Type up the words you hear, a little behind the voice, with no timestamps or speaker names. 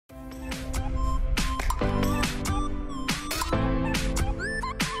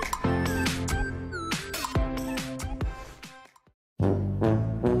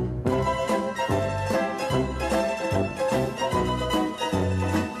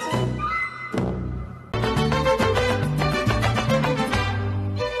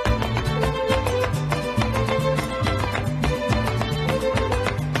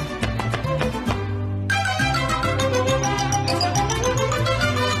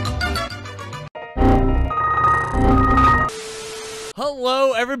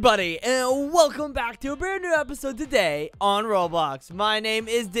everybody, and welcome back to a brand new episode today on Roblox. My name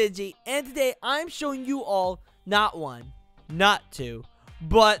is Digi, and today I'm showing you all not one, not two,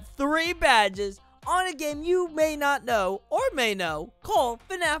 but 3 badges on a game you may not know or may know called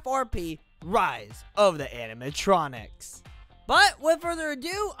FNAF RP Rise of the Animatronics. But with further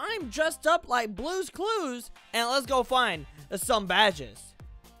ado, I'm dressed up like Blue's Clues, and let's go find some badges.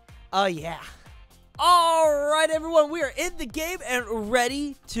 Oh yeah. Alright everyone, we are in the game and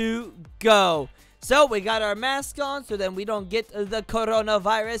ready to go. So we got our mask on so then we don't get the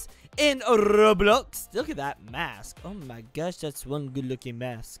coronavirus in Roblox. Look at that mask. Oh my gosh, that's one good looking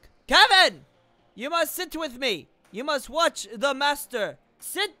mask. Kevin! You must sit with me. You must watch the master.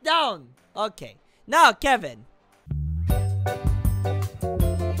 Sit down. Okay. Now Kevin.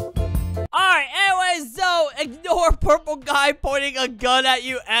 Alright, anyways, so ignore purple guy pointing a gun at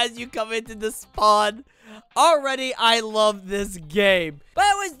you as you come into the spawn. Already, I love this game. But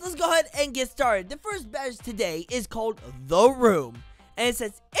anyways, let's go ahead and get started. The first badge today is called The Room. And it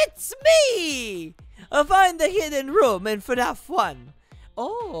says, "It's me! Find the hidden room in FNAF 1.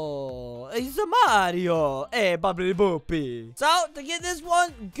 Oh, it's a Mario. Hey, bubbly boopy. So, to get this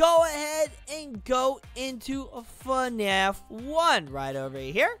one, go ahead and go into FNAF 1 right over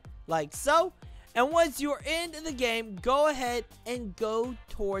here. Like so. And once you're into the game, go ahead and go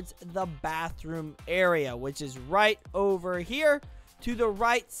towards the bathroom area, which is right over here to the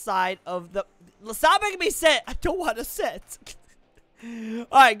right side of the... Stop making me sit. I don't want to sit.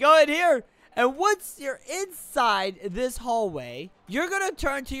 Alright, go in here. And once you're inside this hallway, you're going to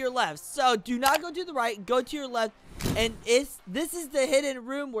turn to your left. So do not go to the right. Go to your left. And this is the hidden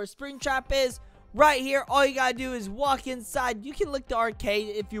room where Springtrap is. Right here, all you gotta do is walk inside. You can lick the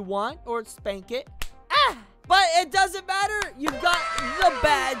arcade if you want, or spank it. But it doesn't matter. You've got the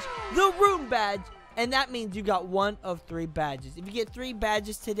badge, the room badge, and that means you got 1 of 3 badges. If you get 3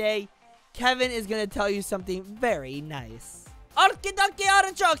 badges today, Kevin is gonna tell you something very nice. Okie dokie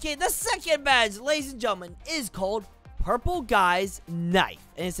artichoke. The second badge, ladies and gentlemen, is called Purple Guy's Knife.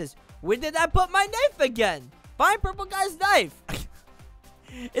 And it says, "Where did I put my knife again? Find Purple Guy's knife."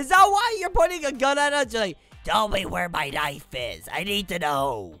 Is that why you're pointing a gun at us? You're like, "Tell me where my knife is. I need to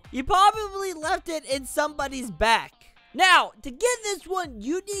know." You probably left it in somebody's back. Now, to get this one,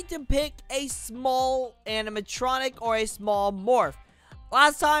 you need to pick a small animatronic or a small morph.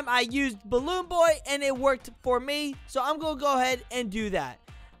 Last time I used Balloon Boy and it worked for me, so I'm going to go ahead and do that.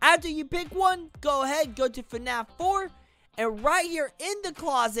 After you pick one, go ahead, go to FNAF 4, and right here in the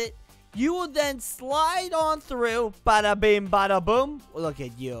closet, you will then slide on through. Bada bing, bada boom. Look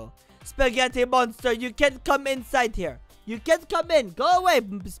at you. Spaghetti monster, you can't come inside here. You can't come in. Go away,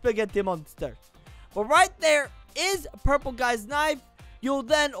 spaghetti monster. But right there is Purple Guy's knife. You'll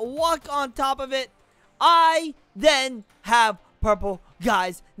then walk on top of it. I then have Purple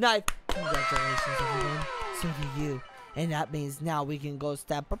Guy's knife. Congratulations, everyone. So do you. And that means now we can go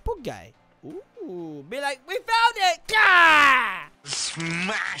stab Purple Guy. Ooh, be like, "We found it!" Gah!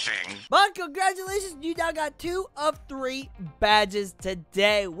 Smashing! But congratulations, you now got 2 of 3 badges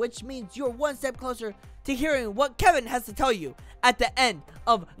today, which means you're 1 step closer to hearing what Kevin has to tell you at the end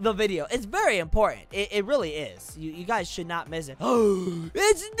of the video. It's very important. It really is. You guys should not miss it. Oh,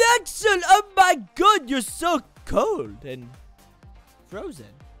 it's Nexon! Oh my god, you're so cold and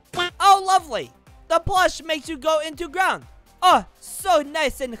frozen. Oh, lovely. The plush makes you go into ground. Oh, so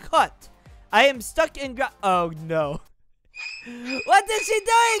nice and hot. I am stuck in ground. Oh no. What is she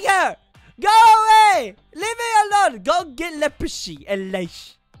doing here? Go away! Leave me alone! Go get leprosy and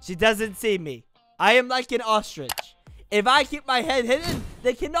leash. She doesn't see me. I am like an ostrich. If I keep my head hidden,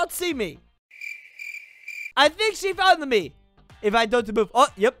 they cannot see me. I think she found me. If I don't move. Oh,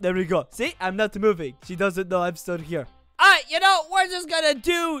 yep, there we go. See? I'm not moving. She doesn't know I'm still here. Alright, you know, we're just gonna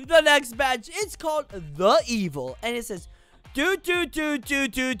do the next badge. It's called The Evil. And it says, "Do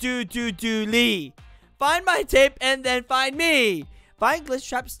Lee. Find my tape and then find me. Find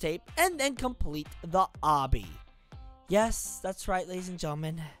Glitchtrap's tape and then complete the obby." Yes, that's right, ladies and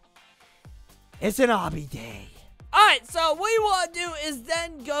gentlemen. It's an obby day. Alright, so what you want to do is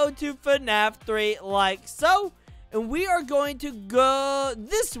then go to FNAF 3 like so. And we are going to go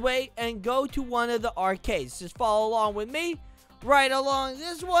this way and go to one of the arcades. Just follow along with me. Right along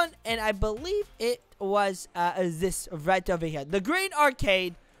this one. And I believe it was this right over here. The green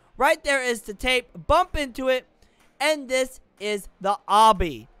arcade. Right there is the tape. Bump into it. And this is the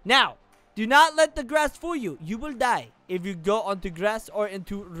obby. Now, do not let the grass fool you. You will die if you go onto grass or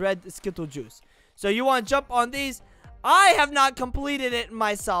into red Skittle juice. So you want to jump on these. I have not completed it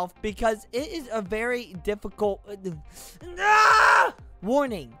myself because it is a very difficult...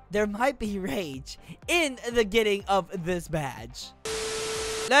 Warning, there might be rage in the getting of this badge.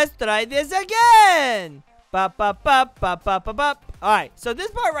 Let's try this again. Bop, bop, bop, bop, bop, bop, bop. All right, so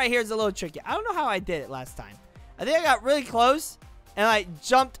this part right here is a little tricky. I don't know how I did it last time. I think I got really close and I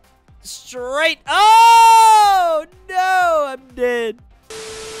jumped straight. Oh, no, I'm dead.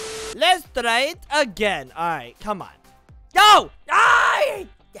 Let's try it again. All right, come on. Go! I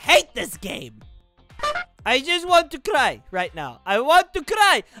hate this game. I just want to cry right now. I want to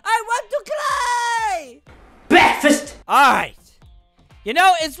cry. I want to cry. Breakfast. All right. You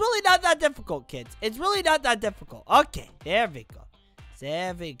know, it's really not that difficult, kids. It's really not that difficult. Okay, there we go.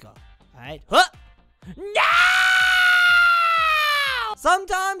 There we go. All right. Huh. No!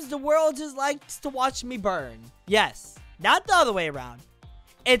 Sometimes the world just likes to watch me burn. Yes, not the other way around.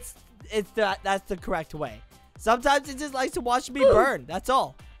 That's the correct way. Sometimes it just likes to watch me burn. That's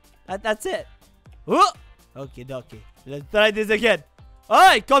all. That's it. Okay, dokie. Let's try this again. All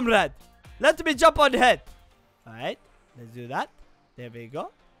right, comrade. Let me jump on the head. All right, let's do that. There we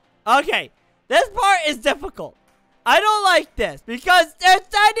go. Okay, this part is difficult. I don't like this because there's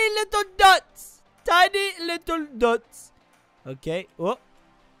tiny little dots. Tiny little dots. Okay. Oh.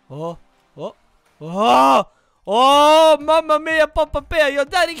 Oh. Oh. Oh. Oh, mamma mia, Papa Bear, your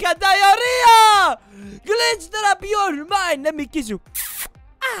daddy got diarrhea! Glitch that up your mind. Let me kiss you.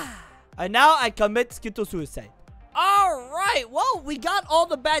 And now I commit skittle suicide. All right. Well, we got all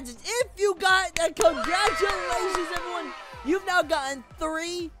the badges. If you got that, congratulations, everyone. You've now gotten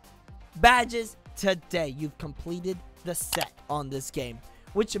 3 badges today. You've completed the set on this game,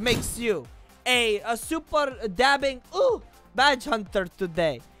 which makes you a super dabbing badge hunter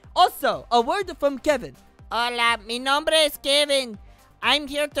today. Also, a word from Kevin. Hola, mi nombre es Kevin. I'm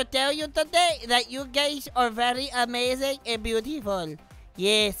here to tell you today that you guys are very amazing and beautiful.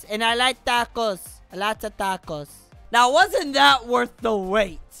 Yes, and I like tacos. Lots of tacos. Now, wasn't that worth the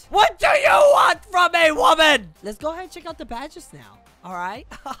wait? What do you want from a woman? Let's go ahead and check out the badges now. All right?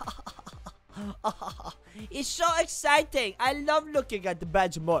 It's so exciting. I love looking at the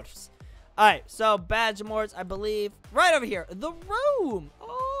badge morphs. All right, so badge morphs, I believe, right over here. The room.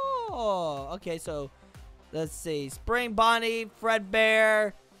 Oh, okay, so let's see. Spring Bonnie,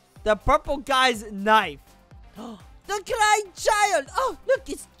 Fredbear, the purple guy's knife. The crying child. Oh, look,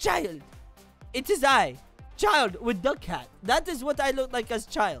 it's child. It is I. Child with duck hat. That is what I look like as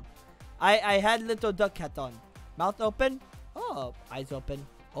child. I had little duck hat on. Mouth open. Oh, eyes open.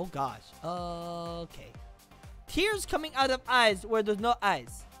 Oh, gosh. Okay. Tears coming out of eyes where there's no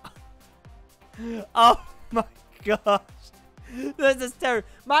eyes. Oh, my gosh. This is terrible.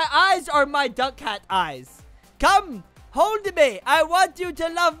 My eyes are my duck hat eyes. Come, hold me. I want you to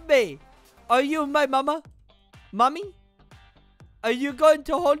love me. Are you my mama? Mommy? Are you going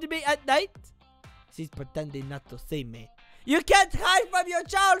to hold me at night? She's pretending not to see me. You can't hide from your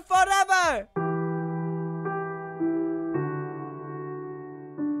child forever!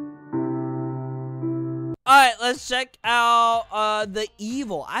 Alright, let's check out the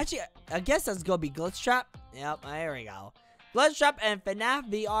evil. Actually, I guess that's gonna be Glitch Trap. Yep, there we go. Glitch Trap and FNAF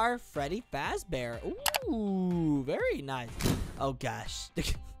VR Freddy Fazbear. Ooh, very nice. Oh gosh.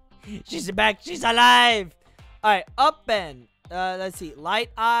 She's back, she's alive! Alright, open. Let's see.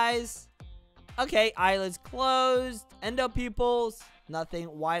 Light eyes. Okay, eyelids closed. Endo pupils.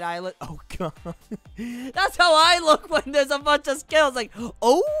 Nothing. Wide eyelid. Oh, God. That's how I look when there's a bunch of Skittles. Like,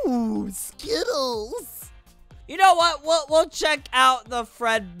 oh, Skittles. You know what? We'll check out the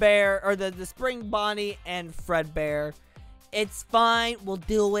Fredbear, or the Spring Bonnie and Fredbear. It's fine. We'll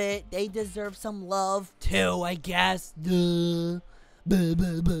do it. They deserve some love, too, I guess.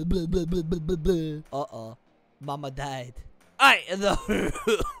 Uh-oh. Mama died. Alright.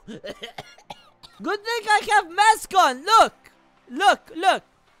 Good thing I have mask on. Look. Look.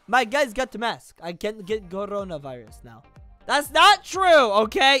 My guy's got the mask. I can't get coronavirus now. That's not true,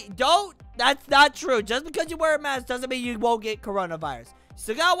 okay? That's not true. Just because you wear a mask doesn't mean you won't get coronavirus.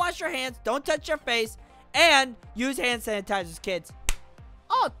 So gotta wash your hands. Don't touch your face. And use hand sanitizers, kids.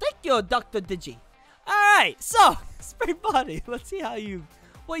 Oh, thank you, Dr. Digi. Alright, so, Spring Bonnie, let's see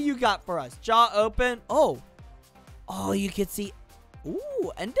what you got for us. Jaw open. Oh, you can see,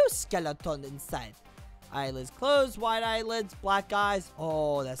 endoskeleton inside. Eyelids closed, wide eyelids, black eyes.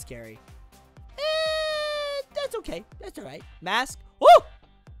 Oh, that's scary. That's okay. That's alright. Mask. Oh!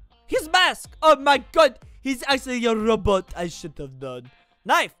 His mask! Oh my god! He's actually a robot. I should have known.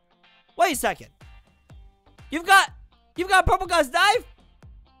 Knife! Wait a second. You've got a purple guy's knife?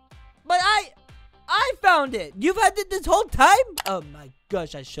 But I found it. You've had it this whole time? Oh my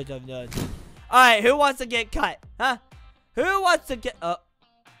gosh, I should have known. Alright, who wants to get cut? Huh? Who wants to get...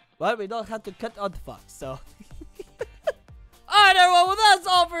 Well, we don't have to cut on the fox, so... Alright, everyone, well, that's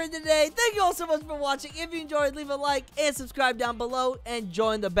all for today. Thank you all so much for watching. If you enjoyed, leave a like and subscribe down below and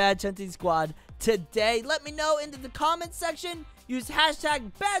join the Badge Hunting Squad today. Let me know in the comments section. Use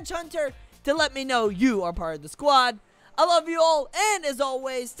hashtag Badge Hunter to let me know you are part of the squad. I love you all, and as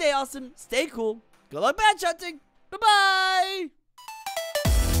always, stay awesome, stay cool. Good luck badge hunting. Bye-bye.